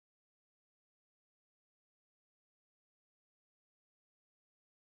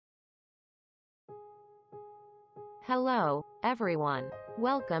Hello, everyone.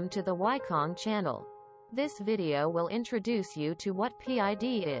 Welcome to the WECON channel. This video will introduce you to what PID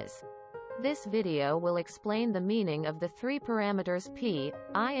is. This video will explain the meaning of the three parameters P,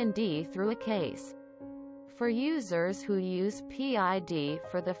 I and D through a case. For users who use PID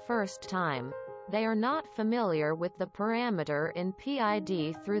for the first time, they are not familiar with the parameter in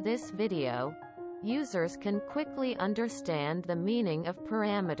PID. Through this video, users can quickly understand the meaning of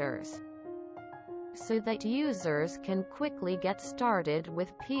parameters, so that users can quickly get started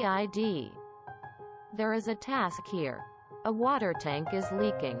with PID. There is a task here. A water tank is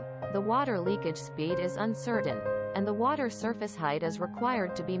leaking. The water leakage speed is uncertain, and the water surface height is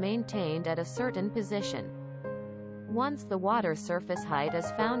required to be maintained at a certain position. Once the water surface height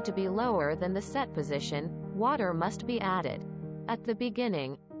is found to be lower than the set position, water must be added. At the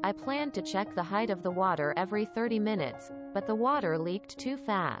beginning, I planned to check the height of the water every 30 minutes, but the water leaked too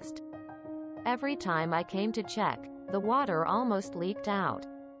fast. Every time I came to check, the water almost leaked out.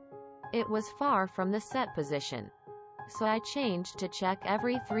 It was far from the set position, so I changed to check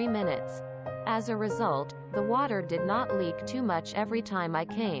every 3 minutes. As a result, the water did not leak too much every time I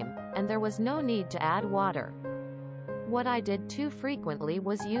came, and there was no need to add water. What I did too frequently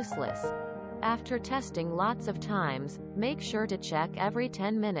was useless. After testing lots of times, make sure to check every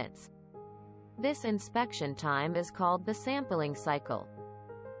 10 minutes. This inspection time is called the sampling cycle.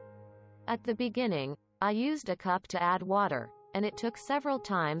 At the beginning, I used a cup to add water, and it took several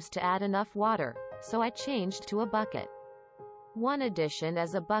times to add enough water, so I changed to a bucket. One addition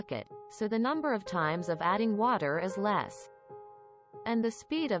is a bucket, so the number of times of adding water is less. And the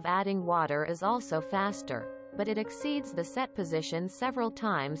speed of adding water is also faster, but it exceeds the set position several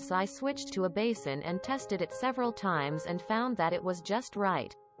times, so I switched to a basin and tested it several times and found that it was just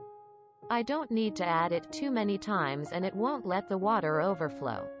right. I don't need to add it too many times and it won't let the water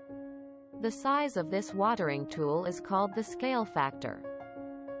overflow. The size of this watering tool is called the scale factor.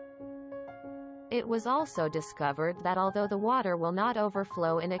 It was also discovered that although the water will not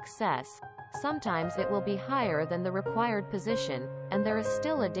overflow in excess, sometimes it will be higher than the required position, and there is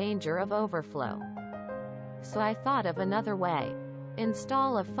still a danger of overflow. So I thought of another way.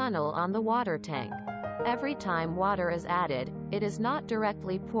 Install a funnel on the water tank. Every time water is added, it is not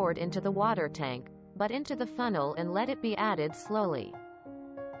directly poured into the water tank, but into the funnel and let it be added slowly.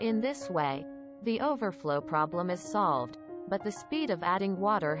 In this way, the overflow problem is solved, but the speed of adding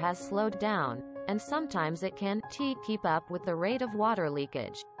water has slowed down, and sometimes it can't keep up with the rate of water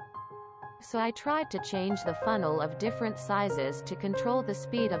leakage. So I tried to change the funnel of different sizes to control the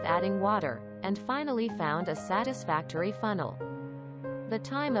speed of adding water, and finally found a satisfactory funnel. The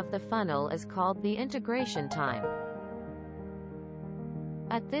time of the funnel is called the integration time.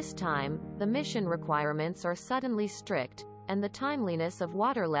 At this time, the mission requirements are suddenly strict, and the timeliness of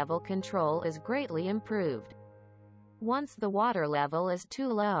water level control is greatly improved. Once the water level is too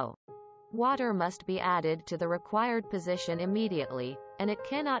low, water must be added to the required position immediately, and it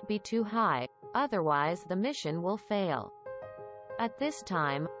cannot be too high, otherwise the mission will fail. At this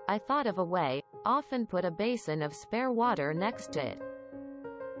time, I thought of a way: often put a basin of spare water next to it.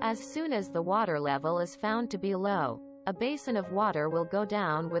 As soon as the water level is found to be low, a basin of water will go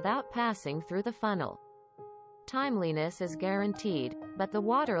down without passing through the funnel. Timeliness is guaranteed, but the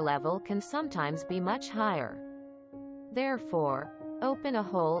water level can sometimes be much higher. Therefore, open a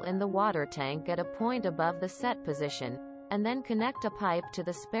hole in the water tank at a point above the set position, and then connect a pipe to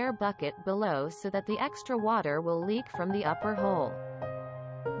the spare bucket below so that the extra water will leak from the upper hole.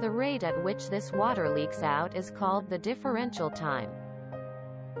 The rate at which this water leaks out is called the differential time.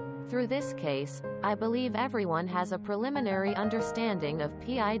 Through this case, I believe everyone has a preliminary understanding of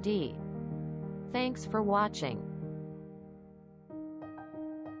PID. Thanks for watching.